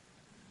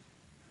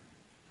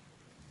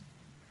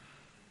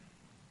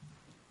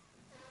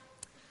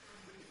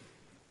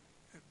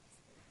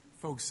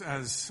Folks,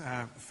 as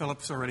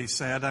Philip's already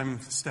said, I'm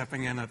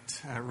stepping in at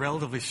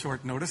relatively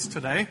short notice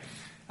today.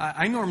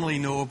 I normally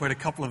know about a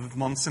couple of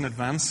months in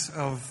advance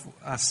of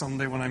a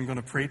Sunday when I'm going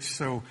to preach,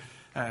 so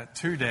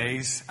 2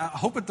 days. I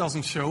hope it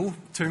doesn't show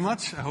too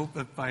much. I hope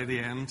that by the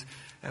end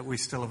we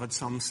still have had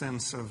some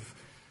sense of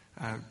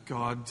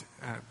God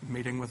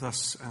meeting with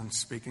us and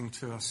speaking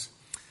to us.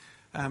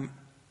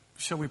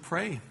 Shall we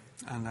pray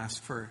and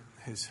ask for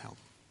His help?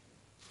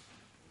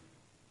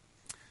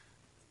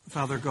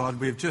 Father God,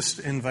 we've just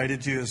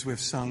invited you as we've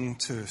sung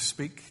to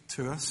speak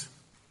to us.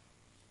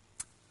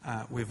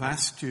 We've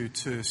asked you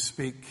to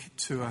speak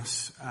to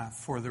us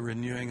for the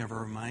renewing of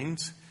our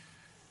minds.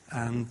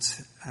 And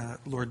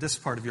Lord, this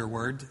part of your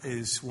word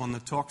is one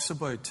that talks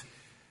about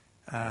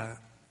a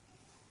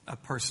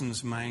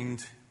person's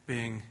mind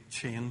being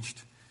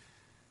changed.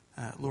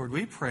 Lord,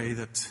 we pray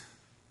that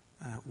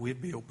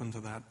we'd be open to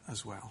that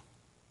as well.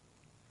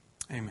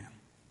 Amen.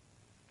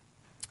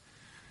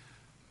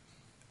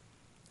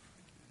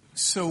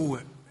 So,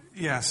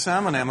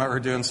 Sam and Emma are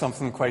doing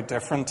something quite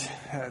different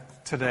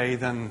today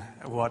than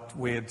what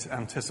we had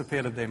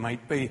anticipated they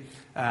might be,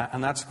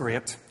 and that's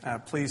great.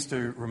 Please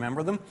do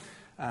remember them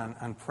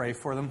and pray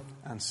for them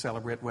and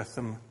celebrate with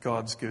them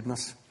God's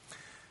goodness.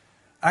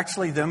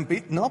 Actually, them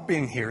not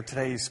being here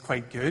today is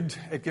quite good.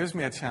 It gives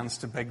me a chance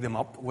to big them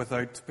up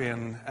without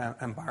being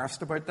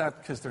embarrassed about that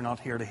because they're not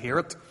here to hear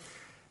it.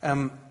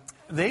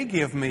 They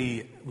gave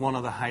me one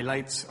of the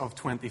highlights of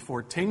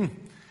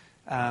 2014.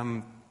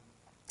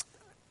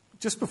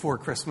 Just before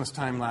Christmas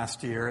time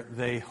last year,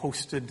 they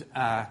hosted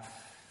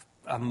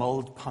a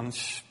mulled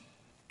punch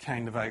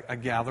kind of a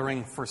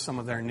gathering for some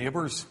of their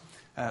neighbours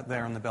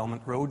there on the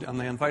Belmont Road, and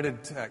they invited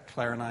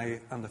Claire and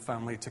I and the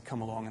family to come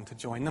along and to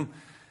join them.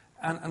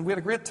 And we had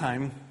a great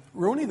time.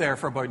 We were only there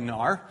for about an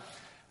hour.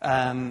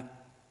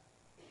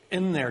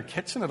 In their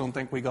kitchen, I don't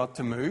think we got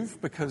to move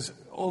because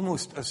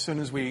almost as soon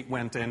as we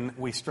went in,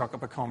 we struck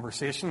up a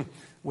conversation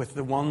with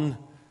the one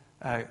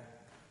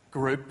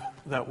group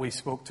that we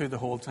spoke to the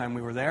whole time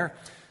we were there.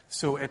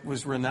 So it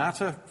was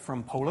Renata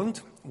from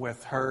Poland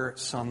with her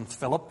son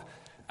Philip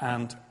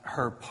and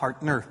her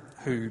partner,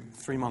 who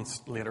 3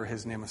 months later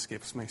his name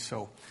escapes me.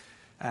 So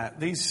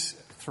these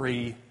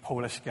three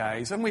Polish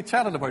guys, and we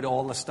chatted about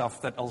all the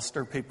stuff that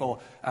Ulster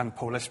people and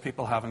Polish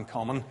people have in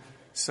common.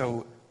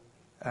 So,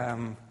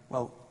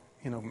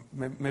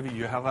 maybe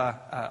you have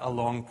a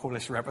long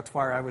Polish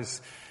repertoire. I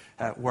was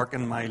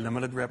working my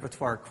limited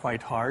repertoire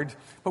quite hard.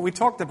 But we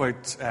talked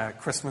about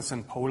Christmas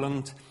in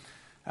Poland,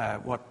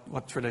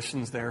 what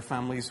traditions their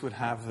families would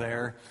have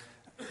there.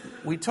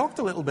 We talked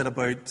a little bit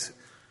about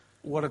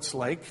what it's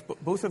like.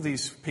 Both of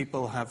these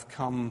people have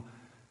come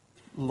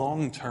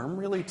long-term,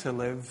 really, to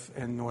live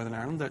in Northern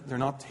Ireland. They're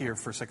not here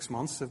for 6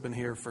 months. They've been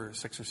here for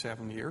 6 or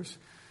 7 years,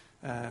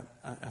 I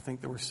think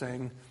they were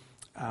saying.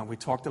 We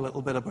talked a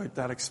little bit about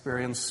that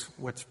experience,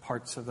 which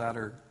parts of that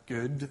are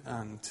good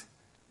and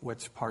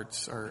which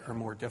parts are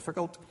more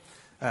difficult.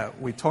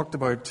 We talked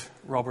about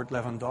Robert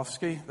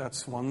Lewandowski.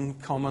 That's one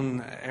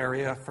common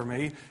area for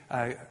me.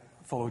 I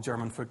follow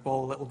German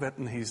football a little bit,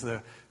 and he's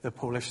the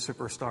Polish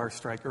superstar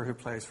striker who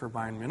plays for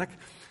Bayern Munich.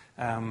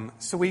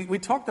 So we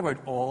talked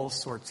about all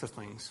sorts of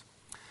things.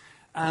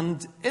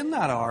 And in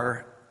that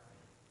hour,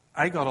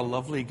 I got a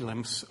lovely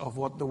glimpse of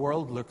what the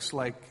world looks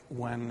like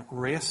when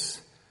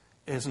race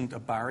isn't a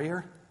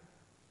barrier,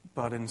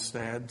 but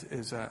instead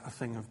is a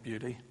thing of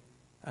beauty.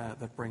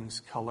 That brings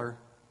colour,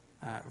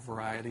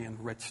 variety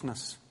and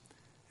richness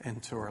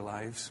into our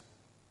lives.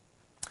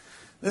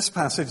 This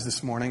passage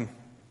this morning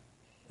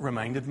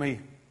reminded me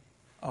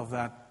of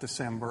that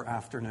December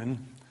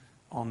afternoon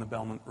on the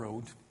Belmont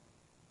Road.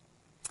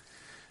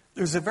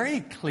 There's a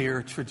very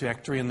clear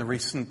trajectory in the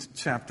recent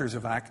chapters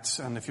of Acts,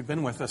 and if you've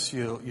been with us,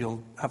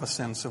 you'll have a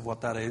sense of what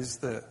that is.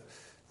 The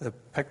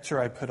picture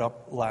I put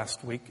up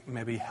last week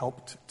maybe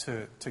helped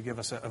to give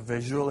us a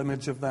visual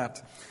image of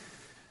that.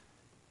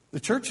 The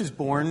church is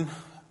born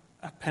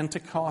at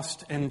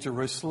Pentecost in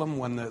Jerusalem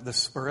when the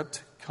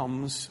Spirit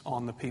comes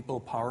on the people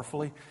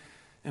powerfully.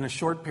 In a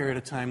short period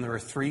of time, there are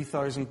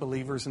 3,000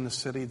 believers in the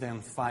city,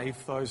 then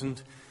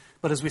 5,000.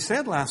 But as we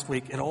said last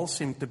week, it all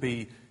seemed to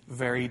be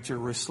very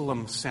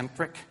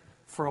Jerusalem-centric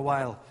for a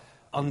while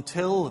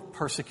until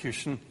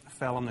persecution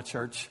fell on the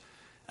church.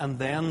 And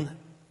then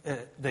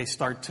they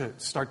start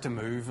to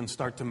move and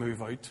start to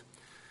move out.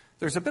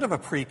 There's a bit of a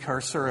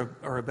precursor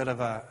or a bit of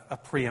a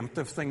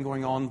preemptive thing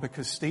going on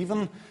because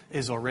Stephen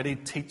is already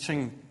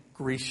teaching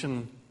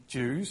Grecian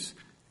Jews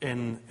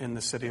in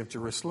the city of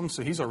Jerusalem.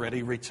 So he's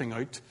already reaching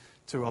out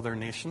to other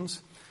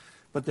nations.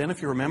 But then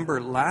if you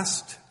remember,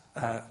 last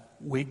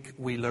week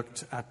we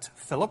looked at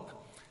Philip,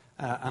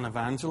 an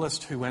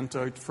evangelist who went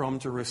out from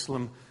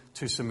Jerusalem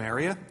to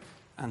Samaria.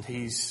 And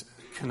he's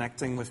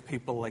connecting with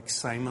people like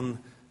Simon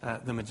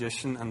the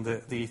magician and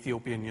the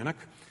Ethiopian eunuch.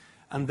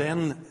 And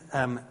then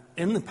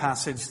in the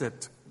passage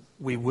that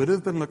we would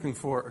have been looking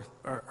for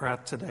or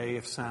at today,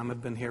 if Sam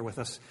had been here with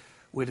us,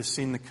 we'd have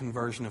seen the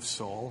conversion of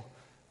Saul.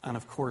 And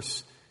of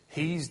course,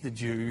 he's the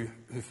Jew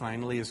who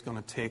finally is going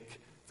to take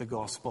the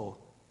gospel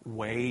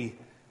way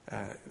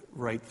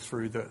right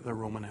through the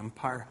Roman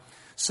Empire.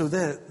 So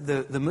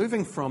the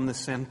moving from the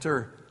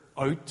center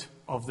out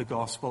of the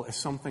gospel is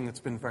something that's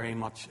been very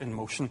much in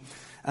motion.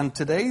 And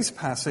today's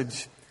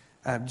passage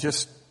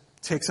just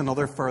takes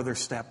another further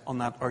step on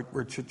that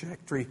outward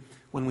trajectory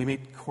when we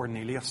meet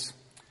Cornelius,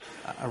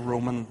 a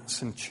Roman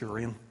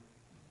centurion.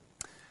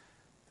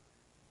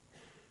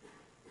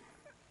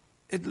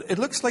 It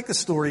looks like the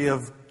story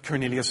of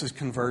Cornelius'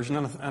 conversion,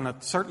 and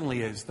it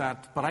certainly is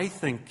that, but I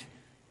think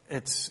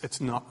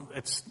it's not.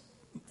 It's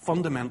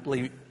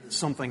fundamentally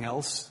something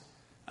else,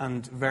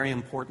 and very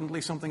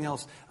importantly something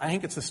else. I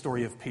think it's the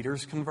story of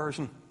Peter's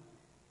conversion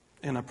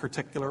in a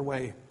particular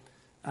way,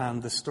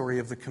 and the story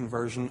of the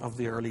conversion of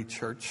the early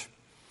church.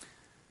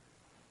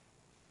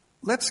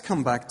 Let's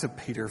come back to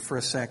Peter for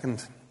a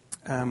second.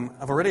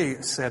 I've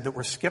already said that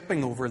we're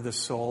skipping over the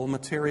Saul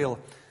material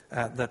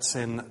that's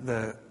in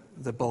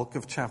the bulk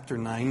of chapter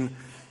 9.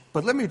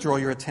 But let me draw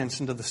your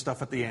attention to the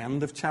stuff at the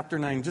end of chapter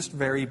 9, just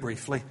very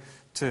briefly,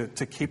 to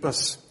keep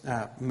us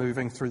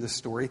moving through the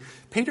story.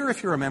 Peter,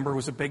 if you remember,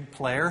 was a big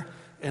player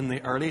in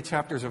the early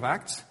chapters of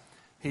Acts.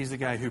 He's the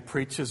guy who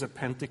preaches at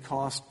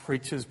Pentecost,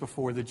 preaches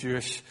before the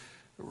Jewish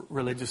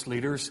religious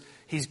leaders.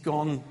 He's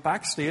gone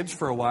backstage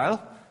for a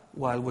while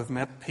we've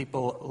met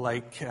people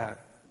like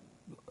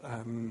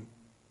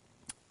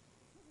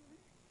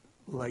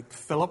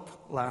Philip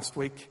last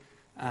week,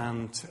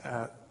 and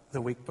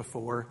the week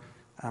before,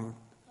 I'm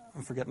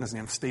forgetting his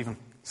name, Stephen.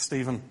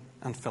 Stephen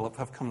and Philip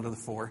have come to the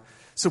fore.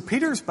 So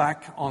Peter's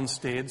back on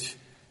stage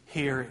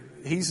here.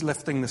 He's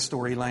lifting the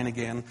storyline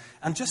again.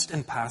 And just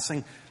in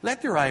passing,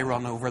 let your eye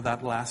run over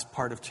that last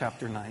part of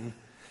chapter 9,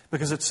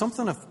 because it's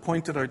something I've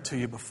pointed out to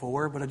you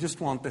before, but I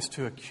just want this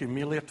to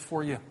accumulate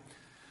for you.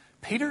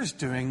 Peter's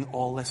doing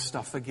all this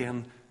stuff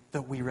again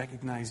that we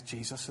recognize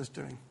Jesus is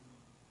doing.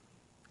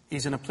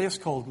 He's in a place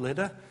called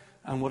Lydda,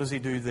 and what does he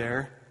do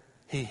there?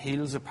 He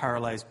heals a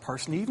paralyzed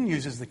person. He even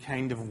uses the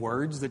kind of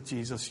words that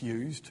Jesus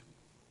used.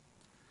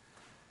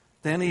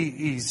 Then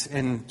he's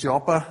in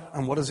Joppa,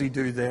 and what does he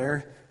do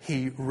there?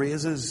 He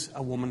raises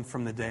a woman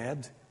from the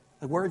dead.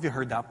 Like, where have you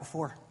heard that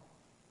before?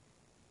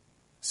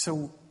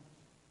 So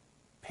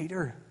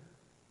Peter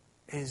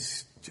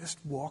is just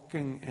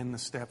walking in the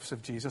steps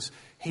of Jesus.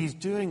 He's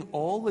doing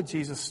all the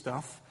Jesus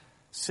stuff,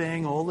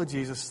 saying all the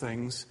Jesus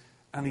things,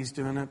 and he's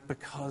doing it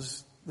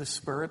because the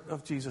Spirit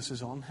of Jesus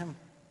is on him.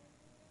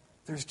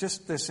 There's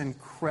just this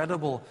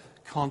incredible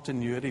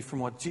continuity from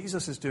what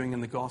Jesus is doing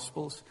in the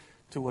Gospels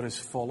to what his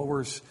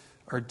followers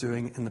are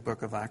doing in the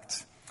book of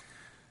Acts.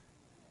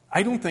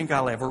 I don't think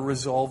I'll ever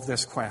resolve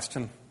this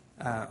question.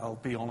 I'll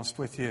be honest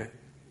with you.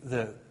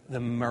 The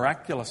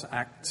miraculous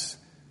acts,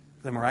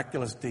 the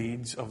miraculous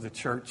deeds of the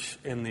church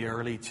in the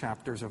early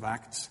chapters of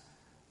Acts,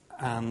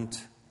 and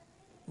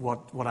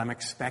what I'm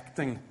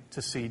expecting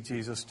to see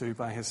Jesus do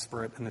by his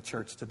Spirit in the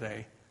church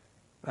today,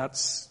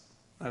 that's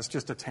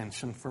just a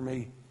tension for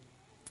me.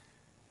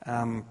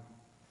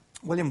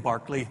 William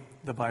Barclay,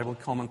 the Bible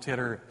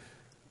commentator,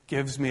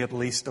 gives me at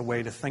least a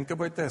way to think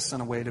about this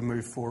and a way to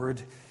move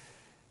forward.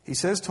 He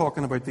says,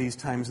 talking about these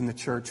times in the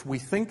church, we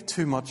think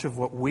too much of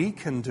what we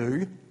can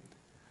do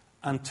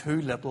and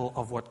too little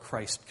of what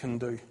Christ can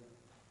do.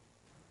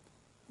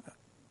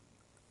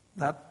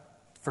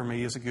 That, for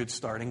me, is a good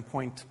starting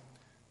point,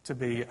 to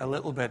be a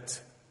little bit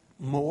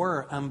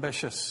more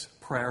ambitious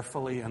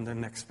prayerfully and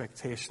in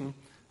expectation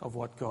of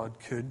what God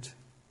could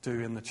do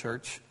in the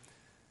church,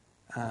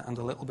 and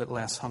a little bit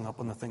less hung up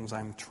on the things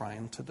I'm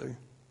trying to do.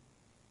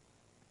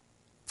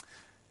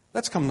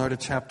 Let's come now to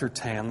chapter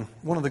 10,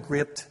 one of the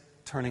great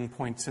turning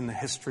points in the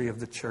history of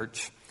the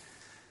church.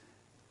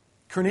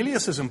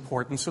 Cornelius is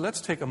important, so let's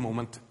take a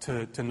moment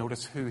to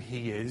notice who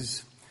he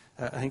is.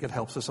 I think it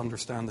helps us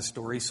understand the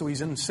story. So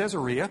he's in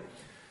Caesarea.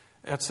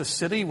 It's a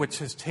city which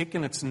has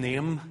taken its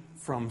name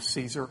from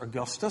Caesar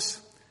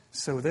Augustus.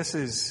 So this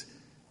is,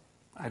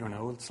 I don't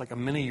know, it's like a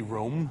mini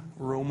Rome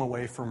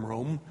away from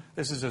Rome.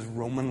 This is as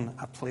Roman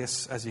a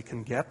place as you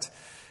can get.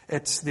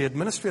 It's the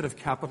administrative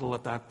capital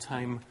at that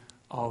time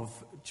of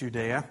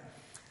Judea.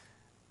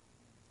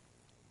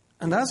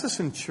 And as a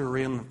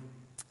centurion,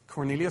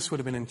 Cornelius would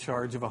have been in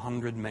charge of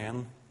 100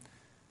 men.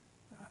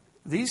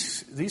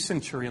 These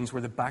centurions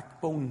were the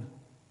backbone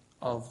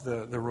of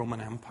the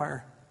Roman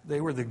Empire. They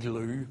were the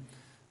glue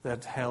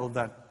that held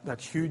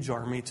that huge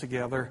army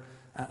together,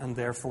 and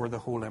therefore the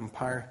whole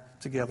empire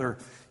together.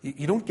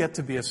 You don't get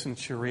to be a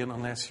centurion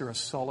unless you're a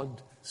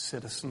solid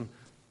citizen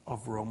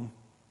of Rome.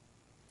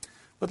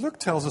 But Luke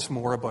tells us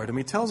more about him.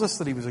 He tells us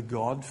that he was a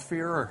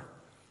God-fearer.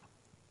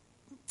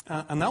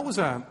 And that was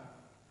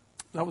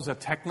a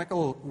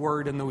technical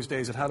word in those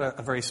days. It had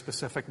a very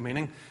specific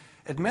meaning.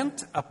 It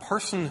meant a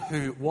person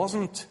who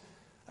wasn't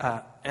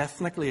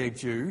ethnically a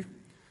Jew,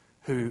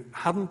 who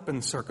hadn't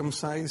been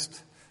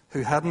circumcised,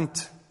 who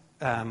hadn't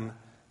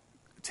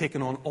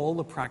taken on all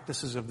the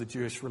practices of the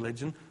Jewish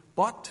religion,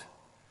 but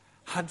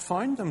had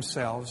found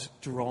themselves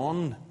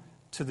drawn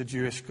to the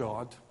Jewish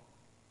God.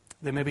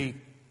 They maybe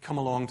come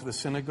along to the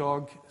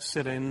synagogue,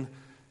 sit in,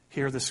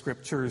 hear the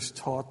scriptures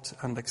taught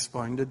and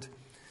expounded.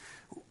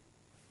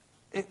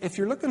 If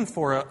you're looking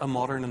for a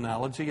modern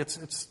analogy,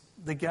 it's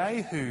the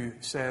guy who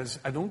says,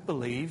 I don't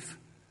believe,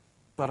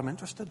 but I'm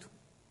interested.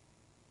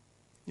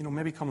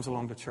 Maybe comes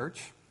along to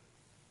church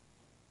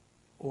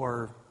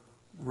or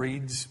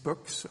reads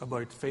books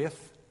about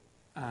faith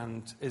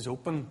and is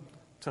open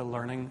to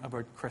learning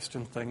about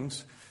Christian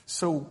things.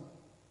 So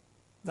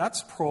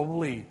that's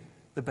probably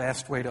the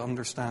best way to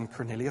understand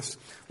Cornelius.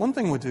 One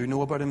thing we do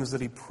know about him is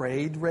that he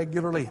prayed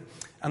regularly,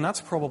 and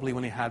that's probably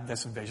when he had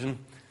this vision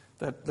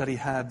that he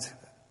had.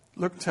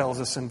 Luke tells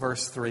us in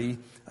verse 3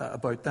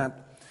 about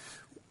that.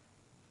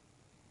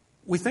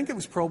 We think it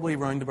was probably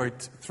around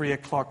about 3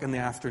 o'clock in the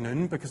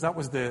afternoon, because that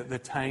was the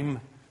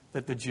time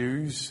that the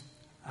Jews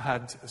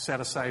had set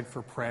aside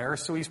for prayer.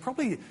 So he's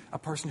probably a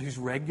person who's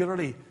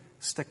regularly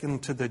sticking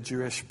to the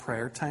Jewish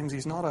prayer times.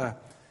 He's not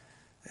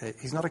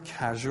a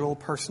casual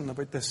person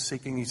about this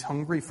seeking. He's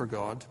hungry for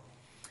God.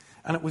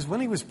 And it was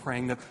when he was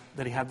praying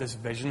that he had this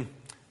vision.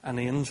 An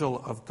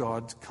angel of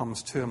God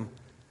comes to him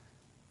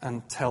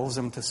and tells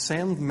him to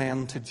send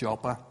men to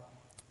Joppa,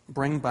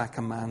 bring back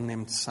a man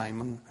named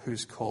Simon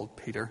who's called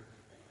Peter.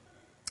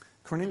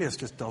 Cornelius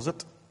just does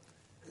it.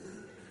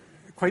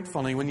 Quite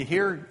funny, when you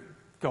hear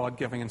God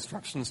giving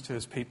instructions to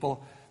his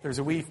people, there's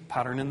a wee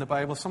pattern in the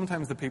Bible.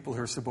 Sometimes the people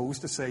who are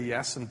supposed to say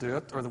yes and do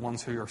it are the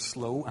ones who are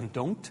slow and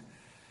don't.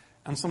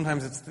 And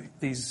sometimes it's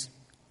these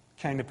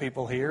kind of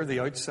people here,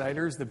 the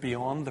outsiders, the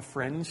beyond, the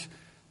fringe.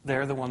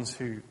 They're the ones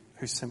who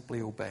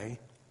simply obey.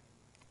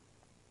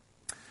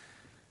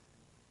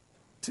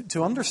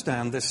 To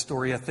understand this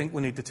story, I think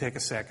we need to take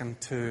a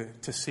second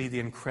to see the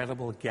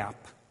incredible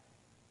gap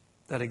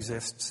that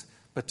exists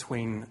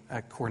between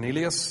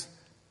Cornelius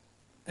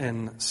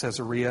in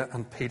Caesarea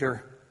and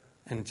Peter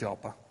in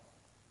Joppa.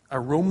 A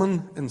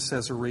Roman in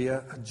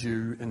Caesarea, a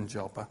Jew in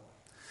Joppa.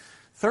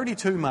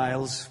 32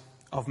 miles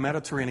of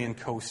Mediterranean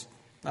coast,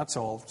 that's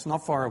all. It's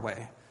not far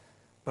away.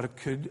 But it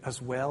could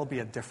as well be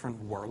a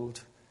different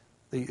world.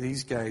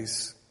 These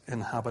guys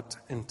inhabit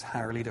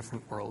entirely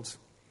different worlds.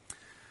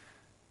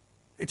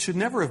 It should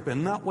never have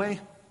been that way.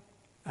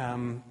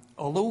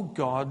 Although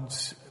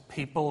God's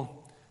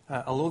people,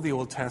 although the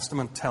Old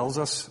Testament tells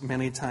us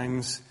many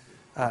times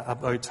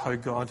about how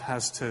God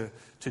has to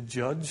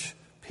judge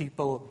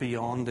people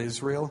beyond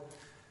Israel,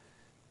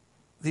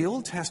 the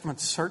Old Testament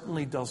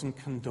certainly doesn't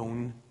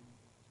condone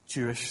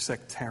Jewish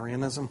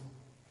sectarianism.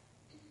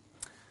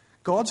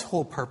 God's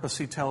whole purpose,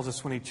 he tells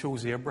us when he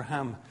chose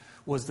Abraham,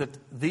 was that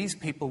these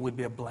people would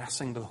be a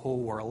blessing to the whole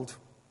world.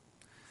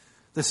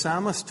 The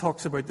psalmist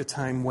talks about the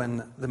time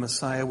when the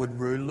Messiah would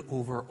rule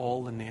over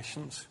all the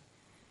nations.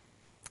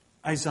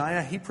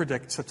 Isaiah, he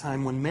predicts a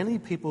time when many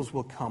peoples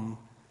will come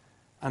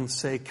and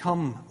say,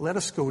 "Come, let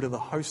us go to the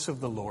house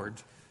of the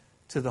Lord,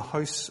 to the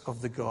house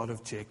of the God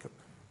of Jacob."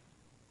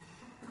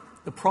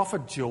 The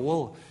prophet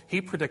Joel,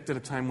 he predicted a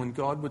time when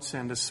God would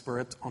send his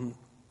Spirit on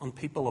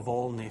people of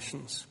all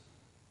nations.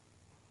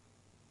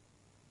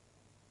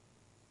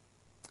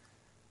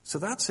 So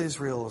that's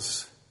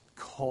Israel's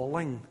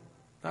calling.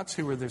 That's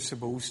who they're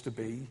supposed to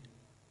be.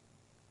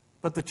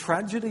 But the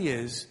tragedy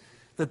is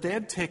that they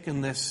had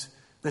taken this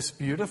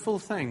beautiful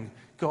thing,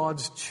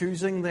 God's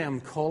choosing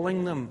them,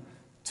 calling them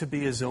to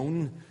be his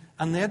own,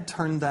 and they had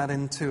turned that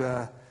into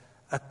a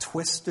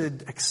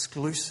twisted,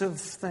 exclusive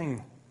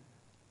thing,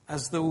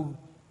 as though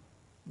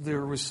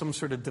there was some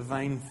sort of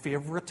divine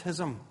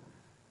favoritism,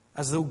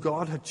 as though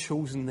God had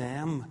chosen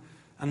them,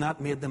 and that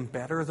made them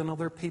better than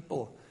other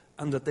people,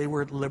 and that they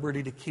were at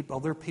liberty to keep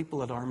other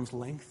people at arm's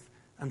length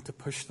and to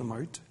push them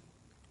out.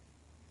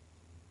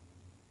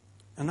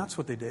 And that's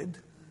what they did.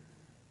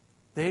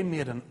 They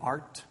made an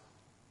art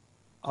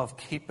of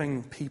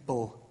keeping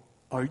people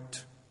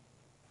out.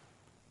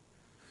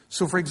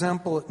 So, for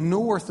example,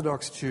 no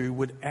Orthodox Jew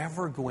would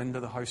ever go into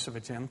the house of a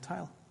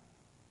Gentile.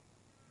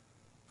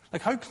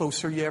 Like, how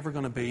close are you ever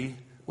going to be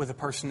with a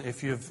person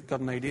if you've got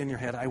an idea in your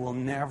head, I will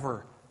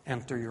never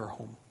enter your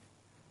home?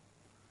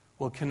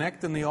 We'll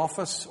connect in the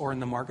office or in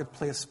the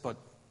marketplace, but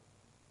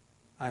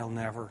I'll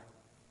never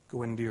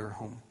go into your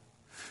home.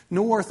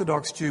 No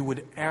Orthodox Jew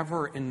would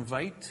ever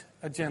invite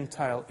a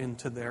Gentile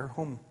into their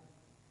home.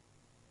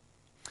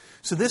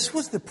 So this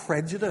was the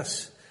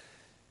prejudice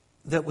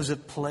that was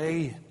at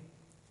play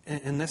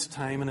in this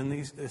time and in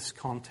this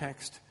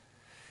context.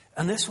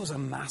 And this was a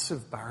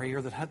massive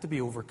barrier that had to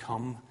be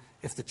overcome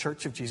if the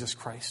Church of Jesus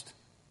Christ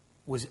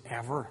was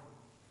ever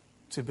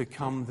to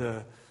become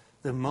the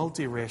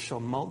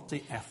multiracial,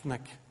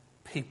 multi-ethnic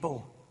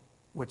people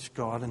which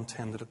God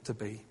intended it to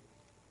be.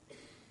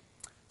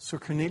 So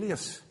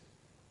Cornelius,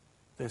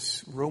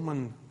 this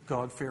Roman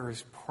God-fearer,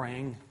 is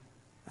praying,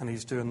 and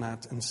he's doing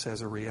that in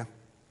Caesarea.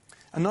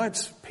 And now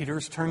it's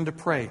Peter's turn to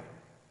pray.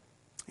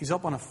 He's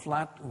up on a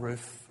flat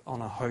roof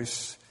on a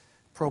house,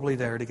 probably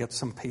there to get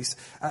some peace.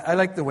 I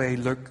like the way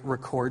Luke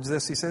records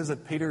this. He says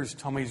that Peter's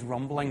tummy's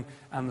rumbling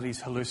and that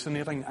he's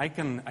hallucinating. I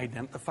can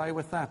identify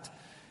with that.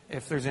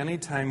 If there's any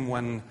time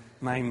when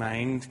my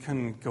mind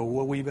can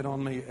go a wee bit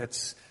on me,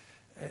 it's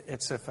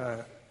if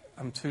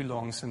I'm too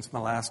long since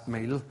my last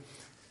meal.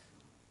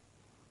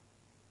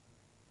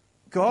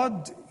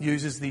 God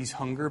uses these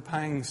hunger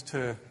pangs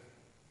to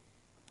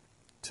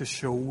to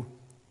show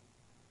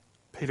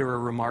Peter a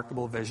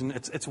remarkable vision.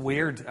 It's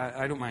weird.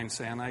 I don't mind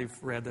saying I've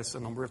read this a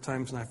number of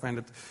times and I find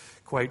it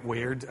quite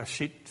weird. A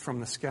sheet from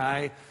the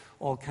sky,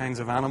 all kinds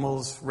of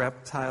animals,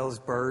 reptiles,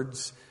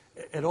 birds.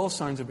 It all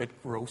sounds a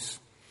bit gross.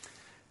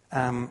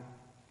 And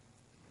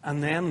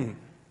then,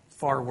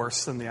 far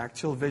worse than the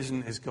actual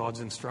vision, is God's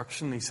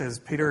instruction. He says,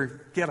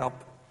 Peter, get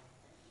up,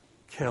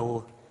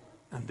 kill,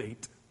 and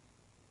eat.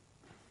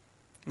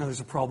 Now, there's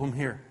a problem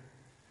here.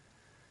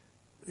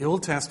 The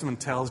Old Testament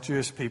tells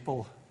Jewish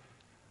people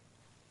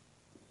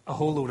a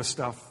whole load of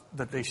stuff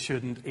that they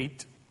shouldn't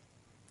eat.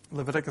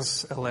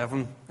 Leviticus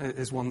 11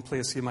 is one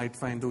place you might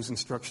find those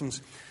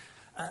instructions.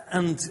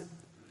 And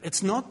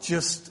it's not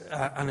just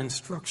an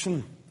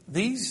instruction.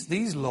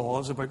 These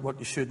laws about what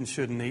you should and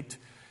shouldn't eat,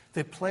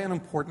 they play an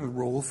important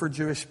role for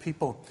Jewish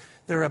people.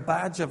 They're a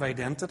badge of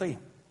identity.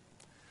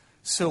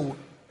 So,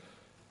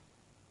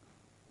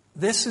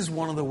 this is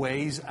one of the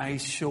ways I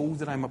show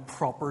that I'm a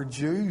proper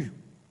Jew.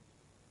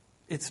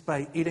 It's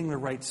by eating the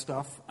right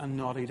stuff and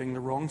not eating the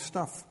wrong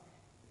stuff.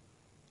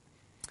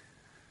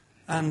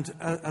 And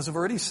as I've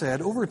already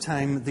said, over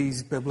time,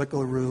 these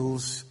biblical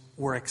rules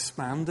were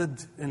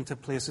expanded into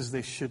places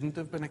they shouldn't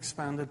have been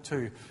expanded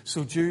to.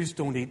 So Jews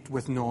don't eat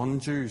with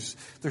non-Jews.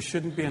 There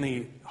shouldn't be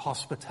any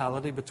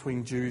hospitality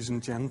between Jews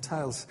and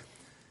Gentiles.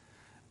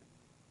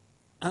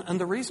 And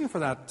the reason for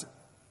that,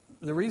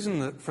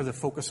 for the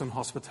focus on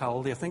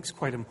hospitality, I think is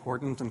quite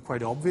important and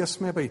quite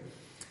obvious maybe.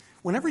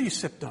 Whenever you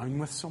sit down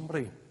with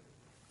somebody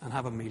and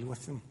have a meal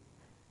with them,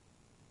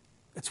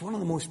 it's one of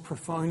the most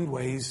profound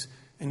ways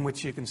in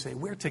which you can say,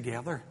 we're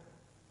together.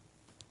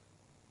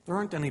 There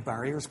aren't any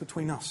barriers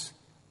between us.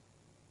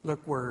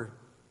 Look, we're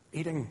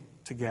eating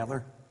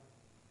together.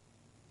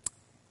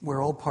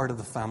 We're all part of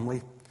the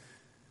family.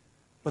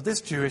 But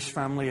this Jewish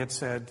family had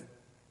said,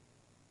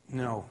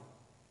 no,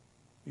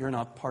 you're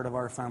not part of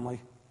our family,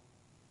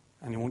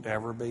 and you won't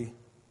ever be.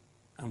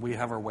 And we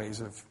have our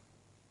ways of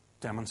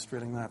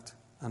demonstrating that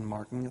and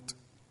marking it.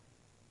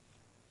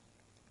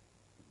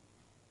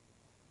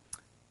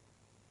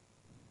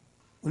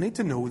 We need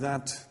to know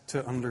that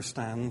to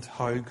understand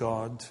how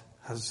God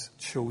has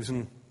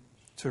chosen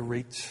to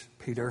reach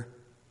Peter.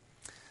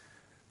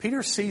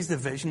 Peter sees the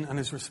vision and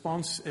his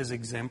response is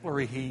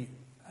exemplary.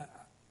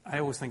 I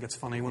always think it's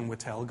funny when we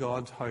tell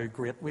God how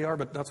great we are,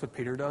 but that's what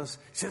Peter does.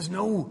 He says,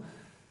 no,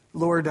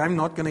 Lord, I'm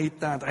not going to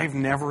eat that. I've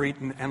never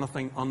eaten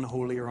anything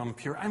unholy or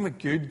impure. I'm a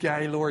good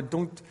guy, Lord.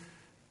 Don't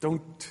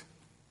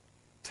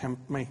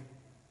tempt me.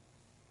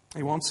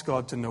 He wants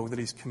God to know that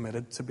he's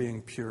committed to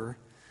being pure.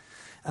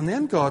 And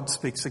then God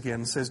speaks again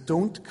and says,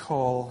 don't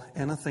call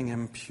anything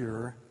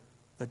impure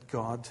that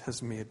God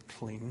has made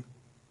clean.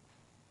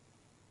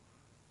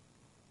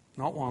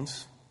 Not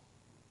once,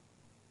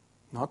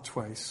 not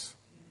twice,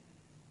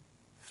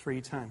 3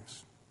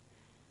 times.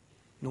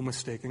 No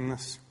mistaking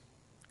this.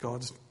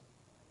 God's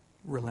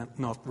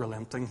not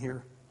relenting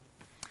here.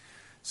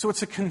 So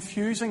it's a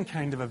confusing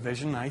kind of a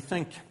vision, I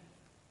think.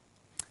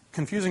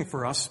 Confusing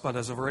for us, but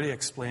as I've already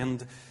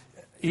explained,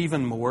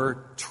 even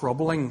more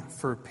troubling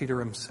for Peter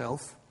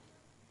himself.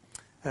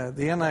 The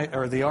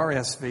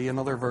RSV,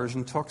 another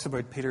version, talks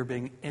about Peter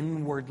being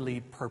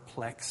inwardly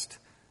perplexed,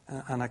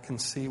 and I can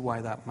see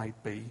why that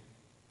might be.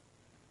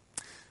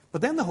 But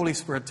then the Holy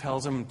Spirit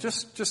tells him,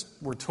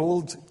 we're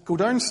told, go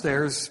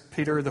downstairs,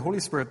 Peter. The Holy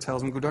Spirit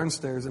tells him, go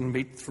downstairs and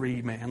meet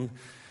 3 men.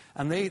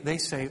 And they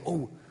say,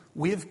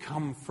 we've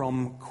come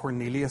from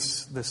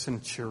Cornelius the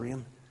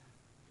centurion.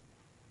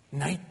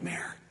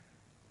 Nightmare.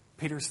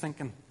 Peter's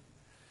thinking,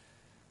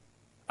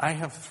 I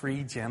have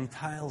 3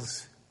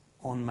 Gentiles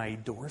on my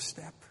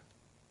doorstep.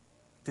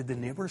 Did the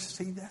neighbors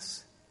see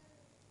this?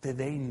 Do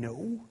they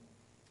know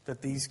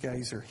that these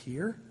guys are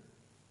here?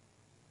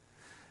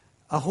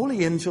 A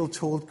holy angel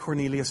told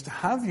Cornelius to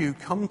have you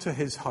come to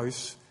his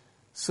house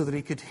so that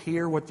he could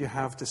hear what you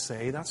have to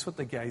say. That's what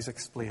the guys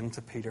explained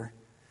to Peter.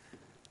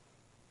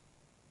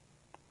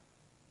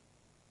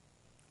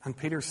 And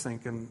Peter's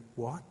thinking,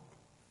 what?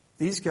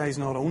 These guys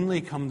not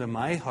only come to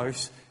my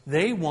house,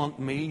 they want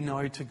me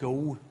now to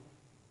go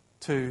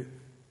to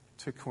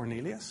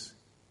Cornelius,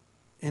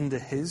 into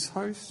his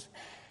house,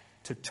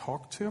 to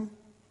talk to him.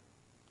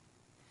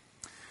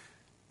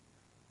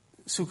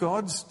 So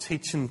God's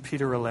teaching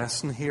Peter a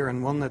lesson here,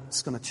 and one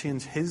that's going to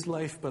change his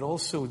life, but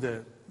also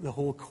the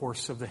whole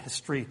course of the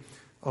history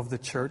of the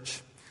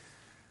church.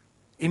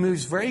 He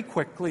moves very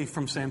quickly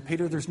from saying,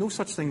 Peter, there's no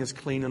such thing as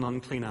clean and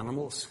unclean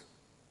animals.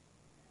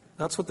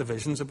 That's what the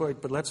vision's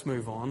about, but let's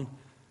move on.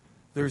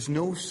 There's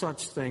no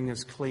such thing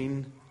as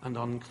clean and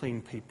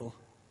unclean people.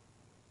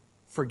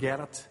 Forget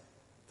it.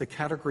 The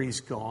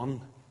category's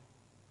gone.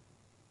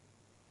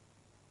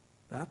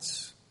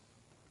 That's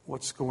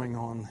what's going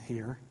on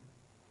here.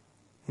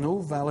 No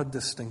valid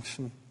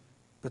distinction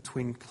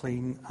between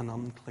clean and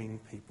unclean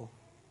people.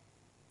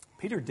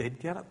 Peter did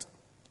get it.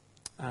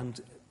 And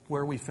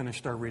where we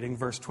finished our reading,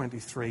 verse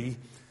 23,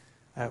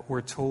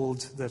 we're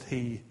told that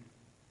he...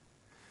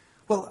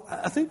 Well,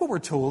 I think what we're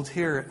told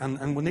here,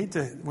 and we need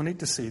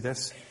to see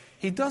this,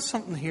 he does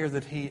something here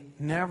that he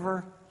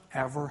never,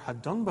 ever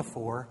had done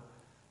before,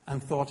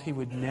 and thought he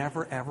would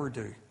never ever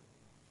do.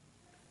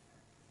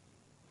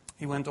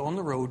 He went on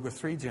the road with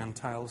 3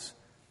 Gentiles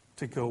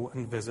to go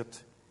and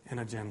visit in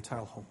a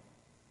Gentile home.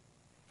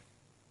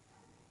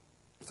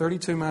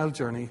 32-mile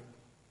journey.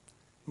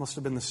 Must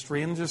have been the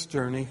strangest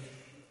journey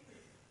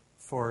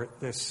for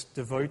this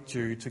devout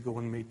Jew to go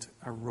and meet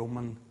a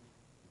Roman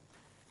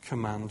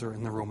commander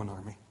in the Roman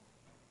army.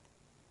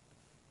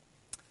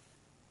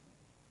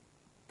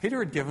 Peter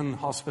had given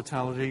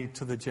hospitality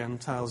to the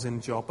Gentiles in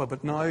Joppa,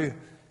 but now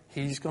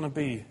he's going to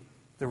be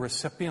the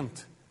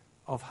recipient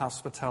of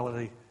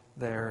hospitality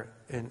there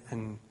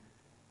in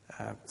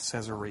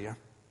Caesarea.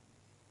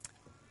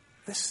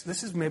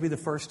 This is maybe the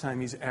first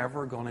time he's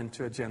ever gone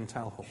into a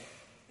Gentile home.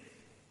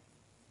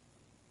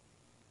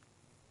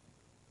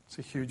 It's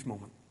a huge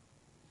moment.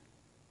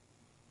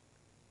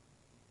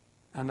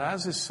 And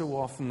as is so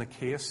often the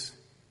case,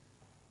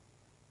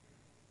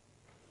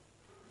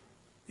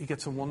 he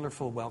gets a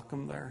wonderful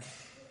welcome there.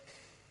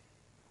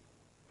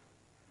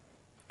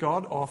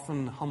 God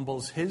often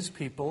humbles his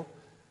people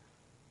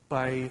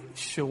by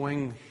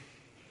showing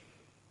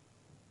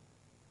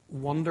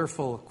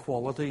wonderful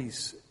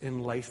qualities in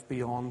life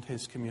beyond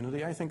his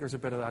community. I think there's a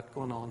bit of that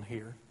going on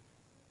here.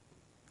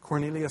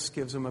 Cornelius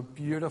gives him a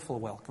beautiful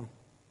welcome,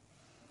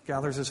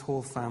 gathers his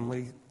whole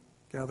family,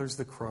 gathers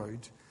the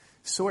crowd,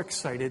 so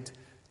excited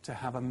to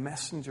have a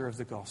messenger of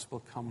the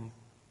gospel come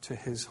to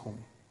his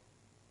home.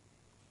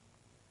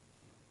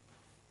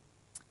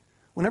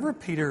 Whenever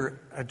Peter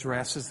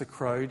addresses the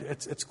crowd,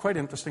 it's quite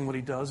interesting what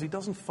he does. He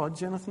doesn't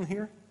fudge anything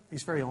here.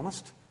 He's very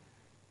honest.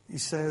 He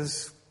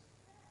says,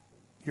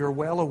 "You're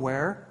well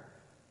aware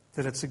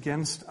that it's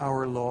against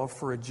our law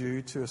for a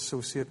Jew to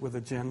associate with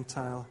a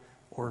Gentile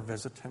or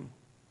visit him."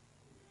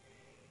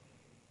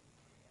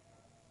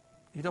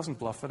 He doesn't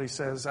bluff it. He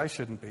says, "I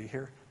shouldn't be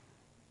here.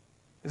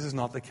 This is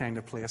not the kind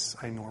of place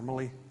I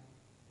normally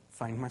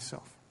find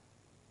myself.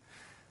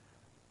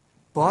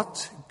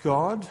 But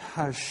God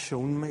has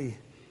shown me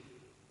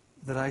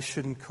that I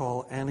shouldn't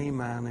call any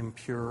man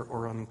impure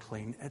or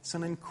unclean." It's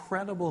an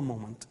incredible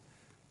moment.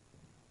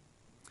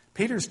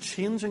 Peter's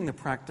changing the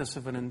practice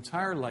of an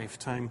entire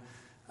lifetime,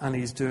 and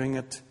he's doing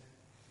it.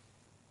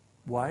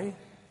 Why?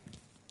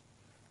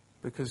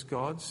 Because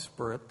God's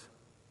Spirit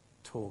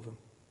told him.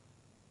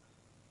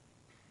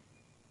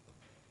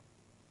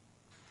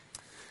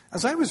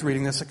 As I was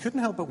reading this, I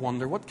couldn't help but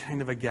wonder what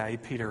kind of a guy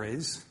Peter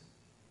is.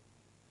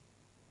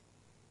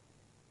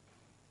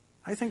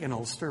 I think in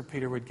Ulster,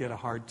 Peter would get a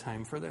hard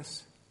time for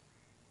this,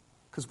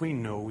 because we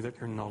know that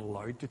you're not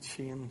allowed to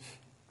change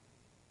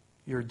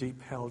your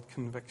deep-held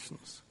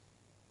convictions.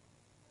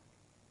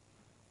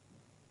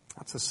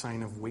 That's a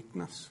sign of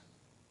weakness.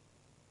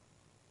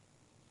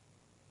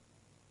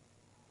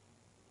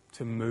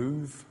 To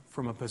move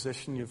from a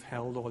position you've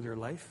held all your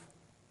life.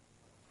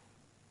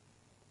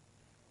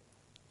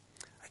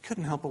 I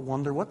couldn't help but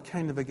wonder what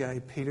kind of a guy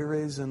Peter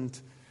is, and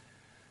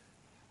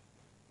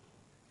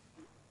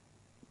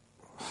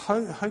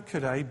how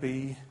could I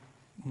be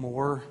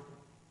more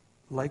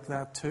like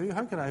that too?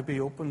 How could I be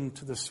open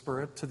to the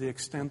Spirit to the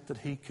extent that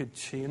he could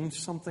change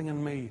something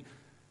in me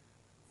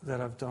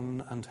that I've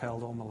done and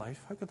held all my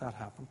life? How could that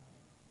happen?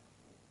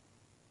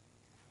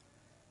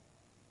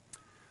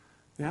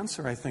 The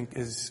answer, I think,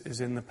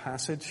 is in the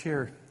passage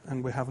here,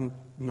 and we haven't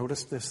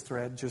noticed this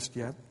thread just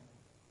yet.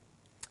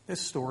 This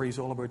story is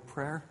all about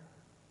prayer.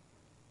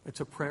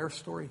 It's a prayer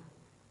story.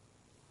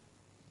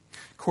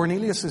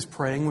 Cornelius is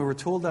praying. We were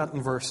told that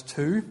in verse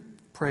 2,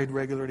 prayed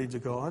regularly to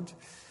God.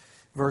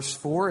 Verse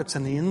 4, it's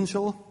an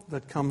angel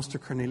that comes to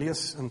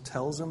Cornelius and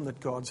tells him that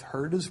God's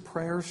heard his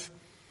prayers.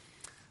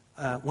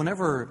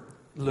 Whenever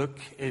Luke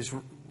is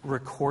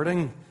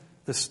recording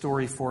the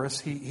story for us,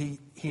 he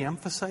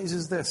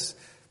emphasizes this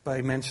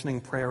by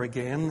mentioning prayer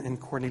again in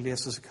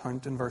Cornelius'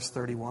 account in verse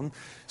 31.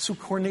 So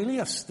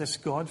Cornelius, this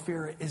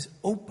God-fearer, is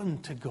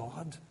open to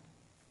God.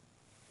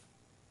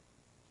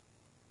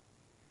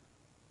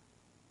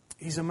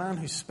 He's a man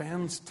who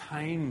spends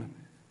time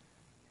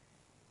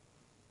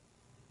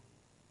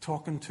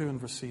talking to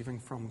and receiving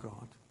from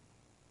God.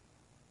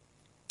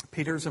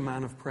 Peter's a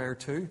man of prayer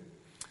too.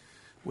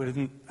 We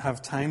didn't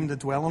have time to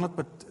dwell on it,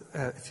 but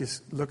if you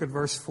look at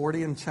verse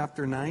 40 in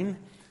chapter 9,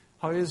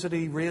 how is it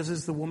he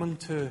raises the woman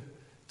to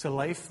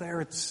life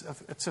there?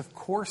 It's of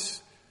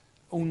course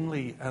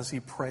only as he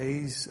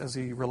prays, as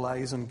he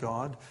relies on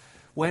God.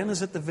 When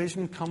is it the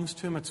vision comes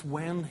to him? It's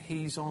when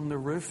he's on the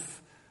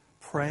roof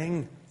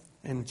praying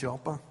in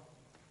Joppa.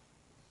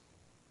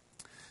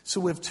 So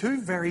we have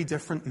two very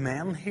different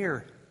men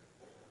here.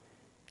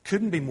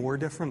 Couldn't be more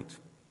different.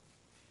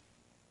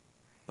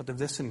 But they have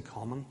this in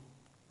common.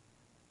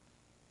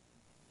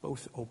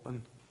 Both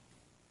open.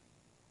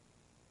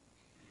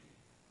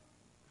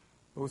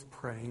 Both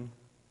praying.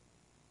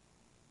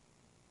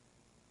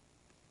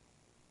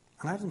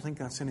 And I don't think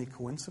that's any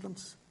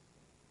coincidence.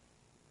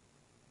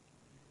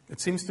 It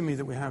seems to me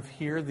that we have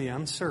here the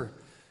answer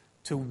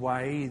to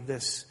why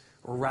this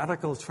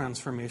radical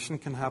transformation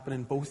can happen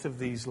in both of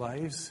these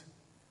lives.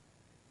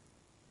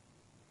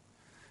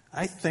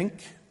 I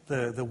think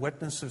the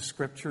witness of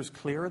Scripture is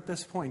clear at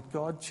this point.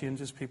 God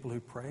changes people who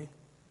pray.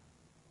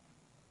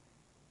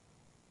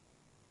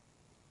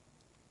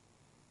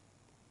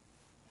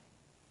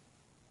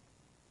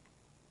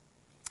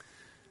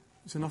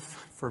 It's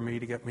enough for me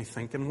to get me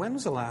thinking. When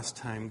was the last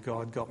time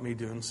God got me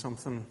doing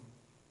something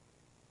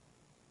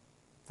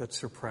that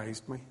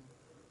surprised me?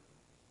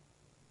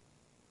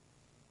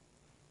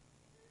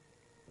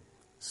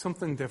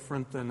 Something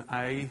different than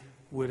I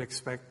would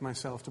expect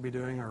myself to be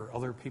doing or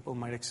other people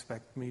might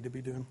expect me to be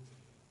doing.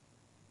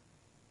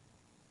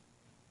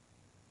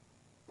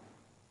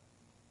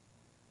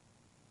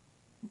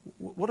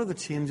 What are the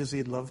changes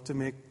you'd love to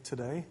make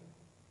today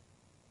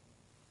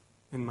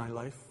in my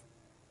life?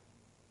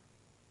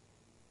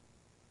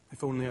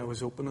 If only I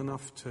was open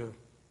enough to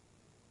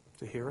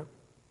hear it.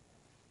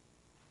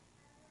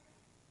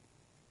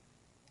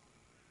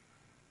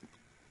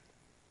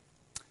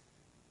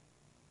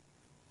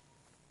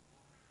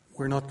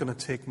 We're not going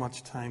to take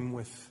much time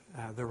with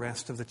the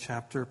rest of the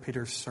chapter,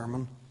 Peter's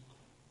sermon.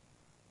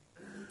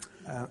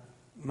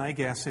 My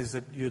guess is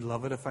that you'd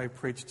love it if I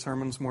preached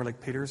sermons more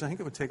like Peter's. I think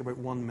it would take about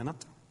 1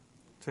 minute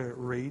to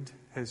read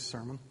his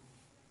sermon.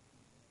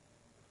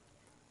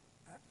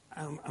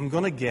 I'm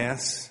going to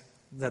guess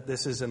that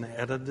this is an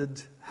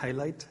edited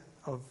highlight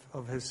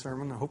of his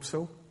sermon. I hope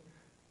so.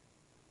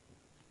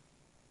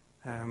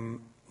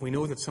 We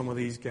know that some of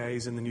these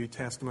guys in the New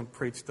Testament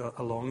preached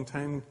a long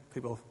time.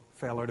 People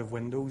fell out of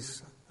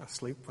windows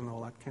asleep and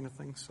all that kind of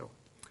thing.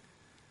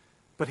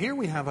 But here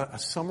we have a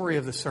summary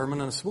of the sermon,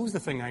 and I suppose the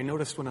thing I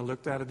noticed when I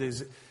looked at it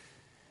is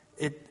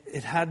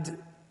it had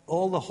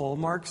all the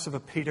hallmarks of a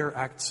Peter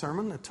Act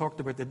sermon. It talked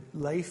about the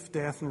life,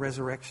 death, and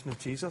resurrection of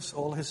Jesus.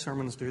 All his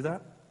sermons do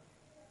that.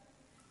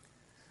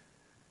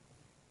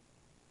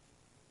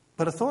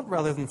 But I thought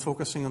rather than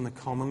focusing on the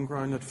common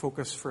ground, I'd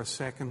focus for a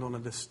second on a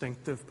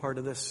distinctive part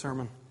of this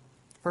sermon.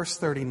 Verse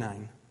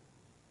 39.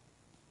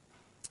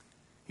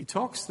 He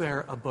talks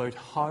there about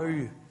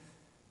how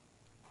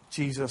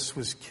Jesus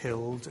was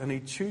killed, and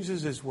he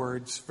chooses his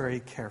words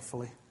very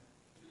carefully.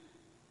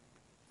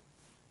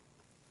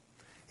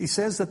 He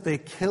says that they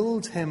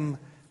killed him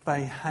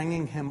by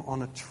hanging him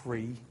on a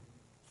tree.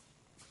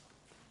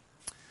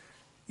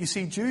 You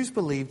see, Jews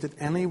believed that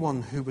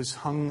anyone who was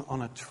hung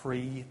on a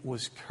tree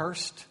was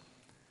cursed.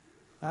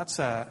 That's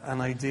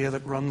an idea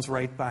that runs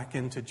right back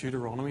into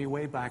Deuteronomy,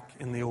 way back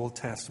in the Old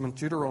Testament.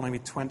 Deuteronomy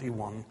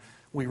 21,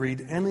 we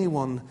read,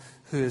 anyone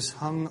who is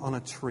hung on a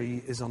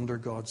tree is under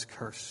God's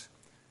curse.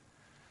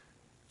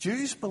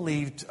 Jews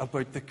believed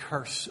about the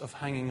curse of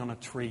hanging on a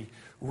tree.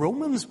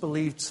 Romans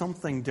believed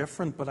something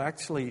different, but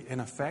actually,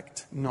 in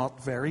effect,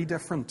 not very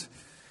different.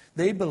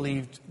 They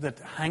believed that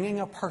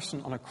hanging a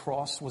person on a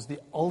cross was the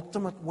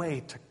ultimate way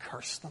to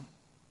curse them.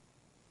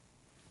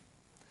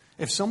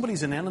 If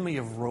somebody's an enemy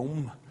of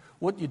Rome,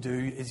 what you do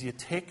is you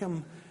take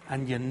him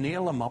and you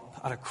nail him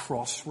up at a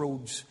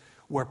crossroads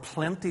where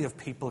plenty of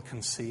people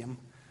can see him.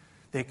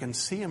 They can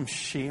see him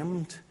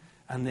shamed,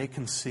 and they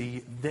can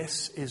see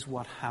this is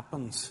what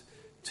happens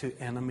to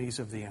enemies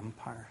of the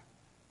empire.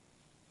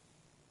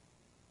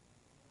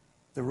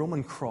 The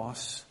Roman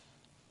cross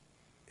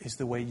is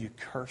the way you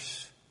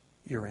curse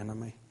your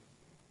enemy.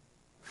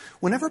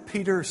 Whenever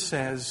Peter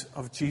says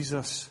of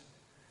Jesus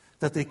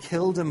that they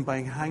killed him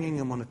by hanging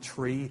him on a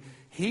tree,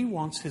 he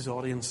wants his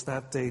audience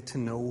that day to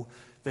know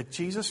that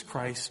Jesus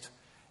Christ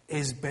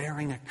is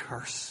bearing a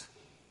curse.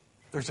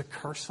 There's a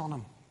curse on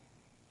him.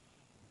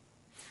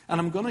 And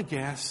I'm going to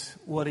guess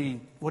what he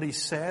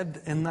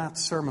said in that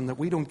sermon that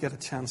we don't get a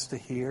chance to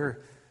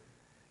hear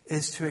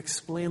is to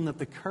explain that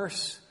the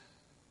curse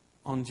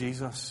on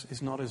Jesus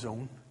is not his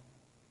own.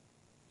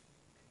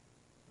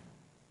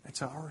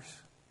 It's ours.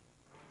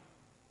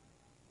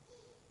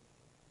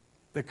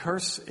 The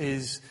curse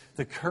is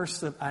the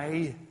curse that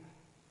I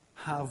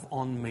have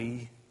on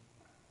me.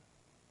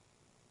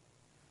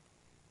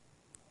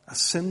 A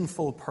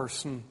sinful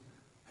person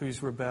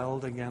who's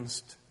rebelled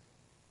against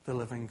the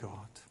living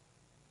God.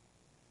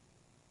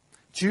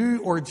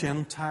 Jew or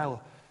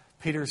Gentile,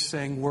 Peter's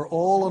saying, we're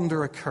all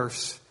under a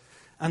curse.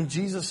 And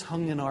Jesus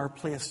hung in our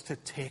place to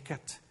take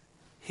it.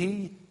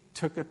 He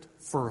took it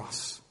for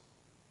us.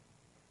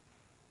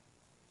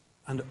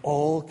 And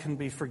all can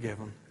be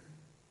forgiven.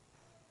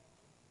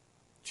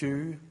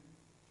 Jew,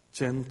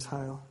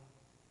 Gentile,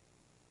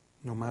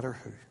 no matter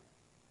who.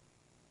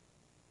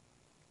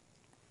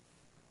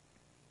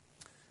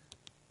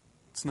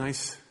 It's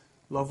nice,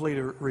 lovely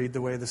to read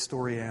the way the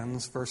story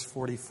ends. Verse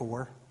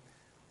 44.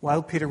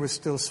 While Peter was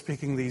still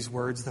speaking these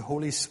words, the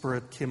Holy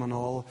Spirit came on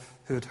all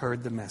who had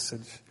heard the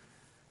message.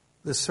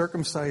 The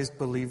circumcised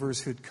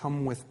believers who had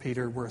come with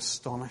Peter were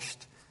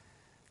astonished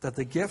that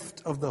the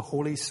gift of the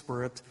Holy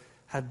Spirit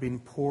had been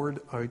poured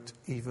out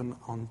even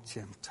on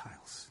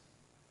Gentiles.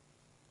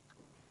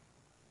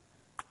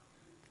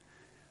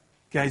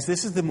 Guys,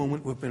 this is the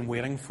moment we've been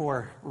waiting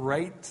for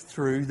right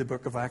through the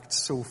book of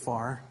Acts so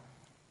far.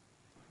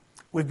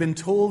 We've been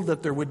told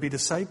that there would be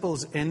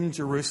disciples in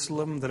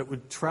Jerusalem, that it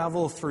would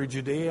travel through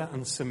Judea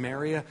and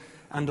Samaria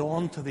and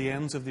on to the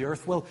ends of the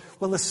earth. Well,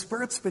 the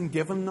Spirit's been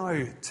given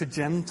now to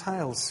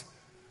Gentiles.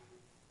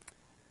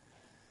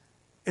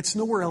 It's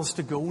nowhere else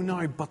to go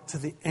now but to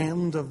the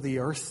end of the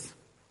earth.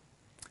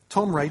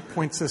 Tom Wright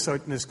points this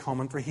out in his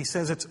commentary. He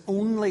says it's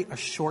only a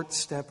short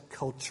step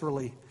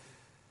culturally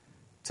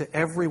to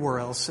everywhere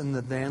else in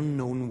the then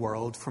known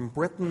world, from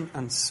Britain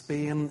and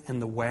Spain in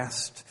the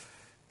west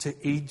to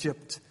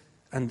Egypt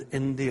and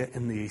India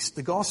in the east.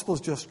 The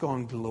gospel's just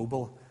gone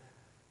global,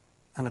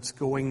 and it's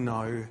going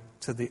now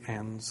to the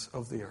ends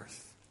of the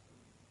earth.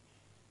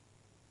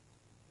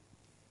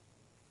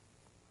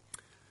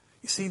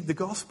 You see, the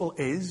gospel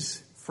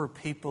is for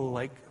people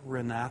like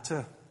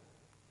Renata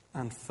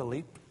and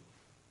Philippe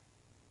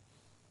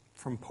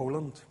from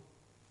Poland.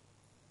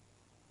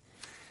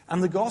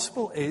 And the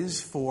gospel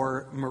is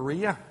for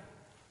Maria.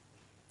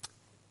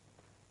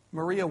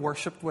 Maria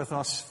worshipped with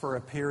us for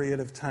a period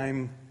of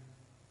time.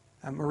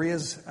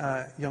 Maria's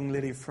a young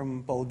lady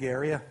from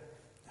Bulgaria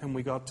whom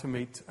we got to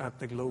meet at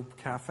the Globe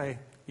Cafe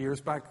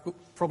years back.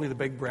 Probably the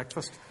big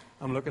breakfast.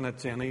 I'm looking at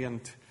Jenny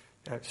and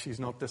she's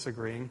not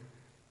disagreeing.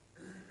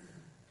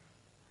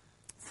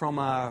 From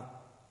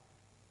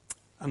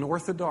an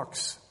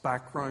Orthodox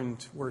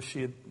background where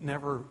she had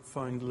never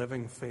found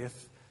living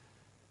faith,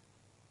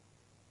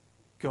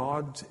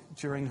 God,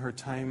 during her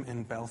time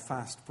in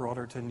Belfast, brought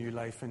her to new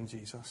life in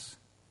Jesus.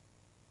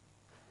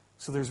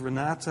 So there's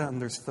Renata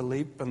and there's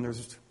Philippe and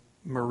there's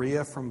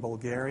Maria from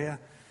Bulgaria.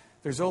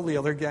 There's all the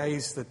other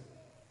guys, that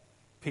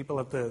people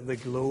at the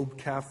Globe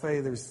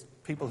Cafe. There's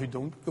people who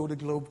don't go to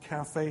Globe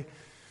Cafe.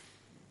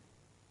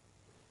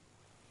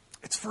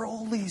 It's for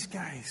all these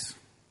guys,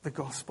 the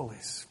gospel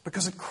is,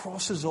 because it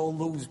crosses all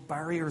those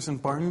barriers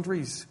and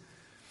boundaries.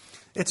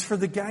 It's for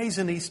the guys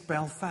in East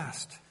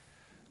Belfast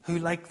who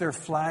like their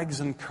flags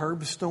and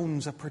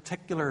curbstones a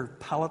particular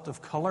palette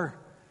of colour.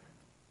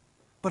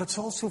 But it's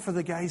also for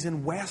the guys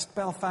in West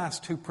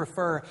Belfast who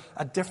prefer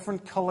a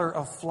different colour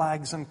of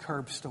flags and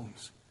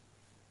curbstones.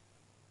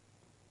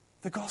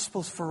 The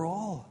gospel's for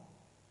all.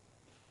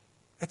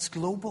 It's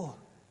global.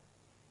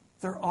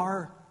 There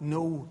are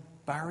no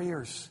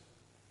barriers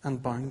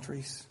and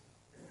boundaries.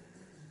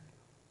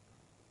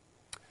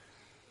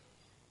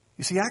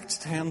 You see, Acts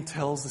 10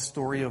 tells the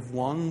story of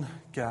one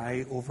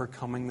guy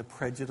overcoming the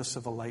prejudice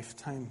of a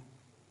lifetime.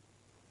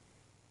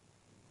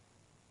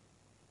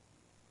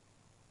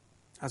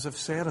 As I've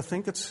said, I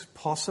think it's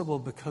possible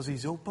because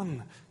he's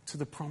open to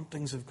the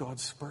promptings of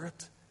God's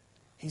Spirit.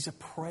 He's a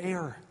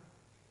prayer.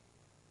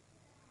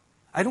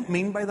 I don't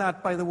mean by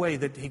that, by the way,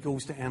 that he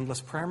goes to endless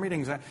prayer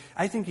meetings.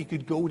 I think he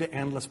could go to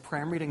endless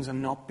prayer meetings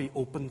and not be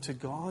open to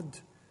God.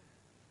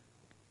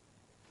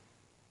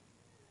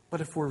 But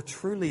if we're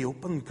truly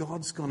open,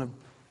 God's going to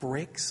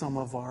break some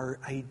of our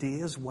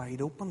ideas wide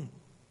open.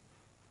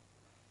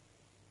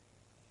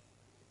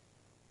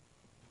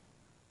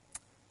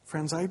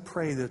 Friends, I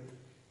pray that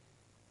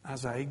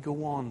as I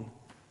go on,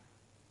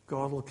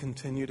 God will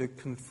continue to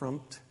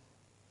confront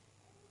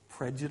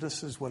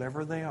prejudices,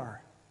 whatever they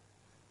are,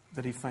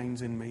 that he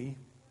finds in me.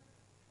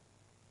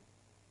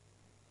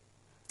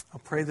 I'll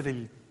pray that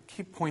he'll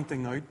keep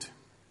pointing out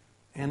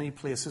any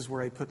places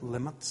where I put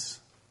limits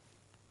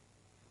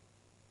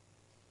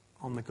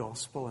on the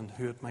gospel and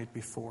who it might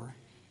be for.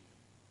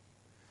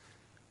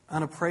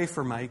 And I pray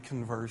for my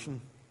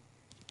conversion,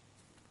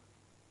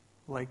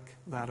 like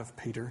that of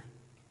Peter.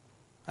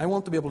 I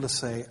want to be able to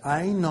say,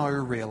 I now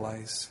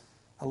realize,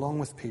 along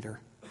with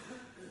Peter,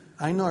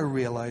 I now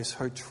realize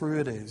how true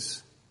it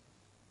is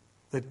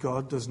that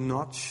God does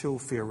not show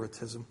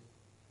favoritism,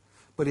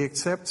 but he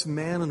accepts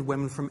men and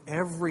women from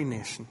every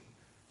nation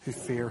who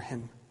fear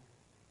him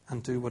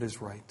and do what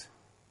is right.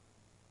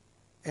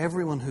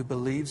 Everyone who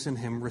believes in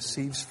him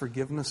receives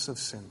forgiveness of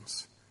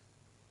sins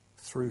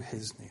through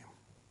his name.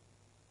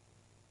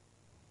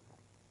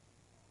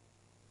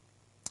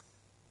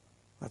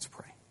 Let's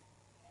pray.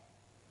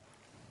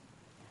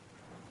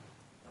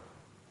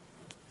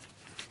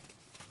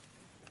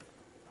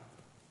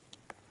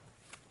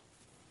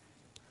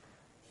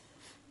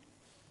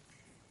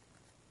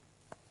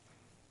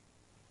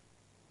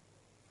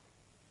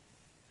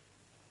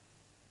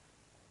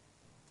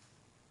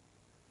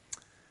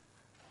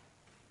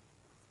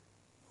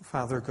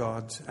 Father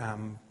God,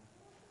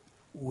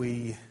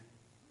 we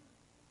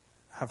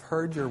have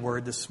heard your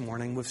word this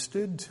morning. We've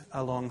stood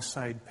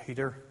alongside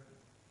Peter.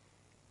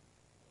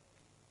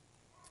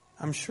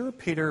 I'm sure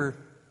Peter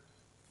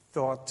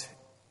thought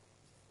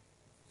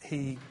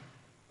he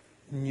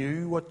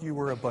knew what you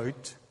were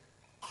about.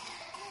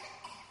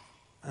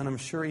 And I'm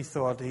sure he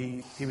thought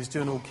he was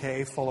doing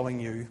okay following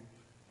you.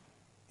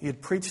 He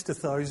had preached to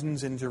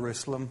thousands in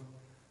Jerusalem.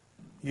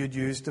 You had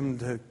used him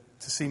to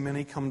see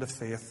many come to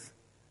faith.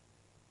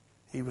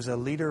 He was a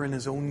leader in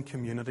his own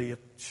community.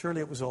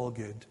 Surely it was all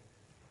good.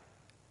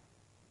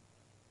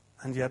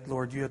 And yet,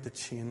 Lord, you had to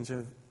change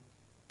it,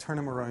 turn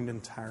him around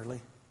entirely.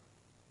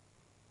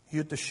 You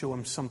had to show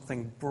him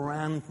something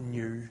brand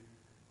new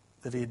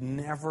that he had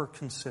never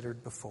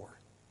considered before.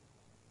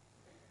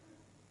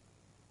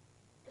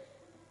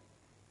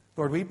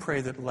 Lord, we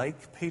pray that,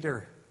 like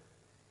Peter,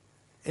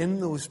 in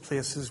those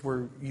places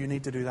where you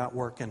need to do that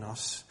work in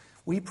us,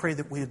 we pray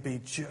that we'd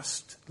be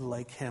just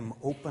like him,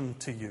 open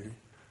to you.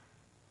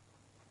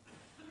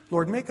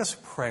 Lord, make us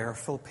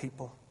prayerful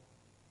people.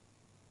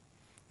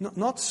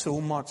 Not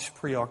so much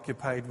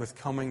preoccupied with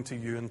coming to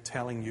you and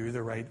telling you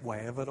the right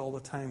way of it all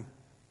the time,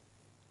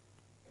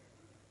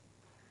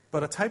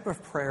 but a type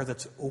of prayer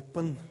that's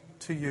open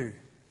to you,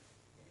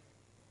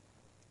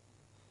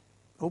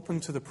 open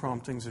to the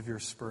promptings of your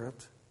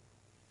Spirit,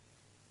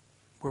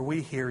 where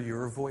we hear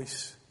your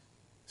voice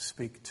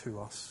speak to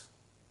us.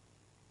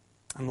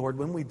 And Lord,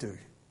 when we do,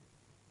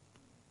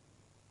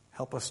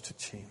 help us to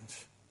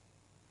change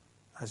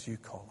as you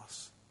call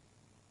us.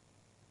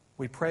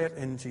 We pray it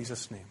in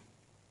Jesus' name.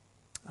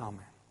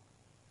 Amen.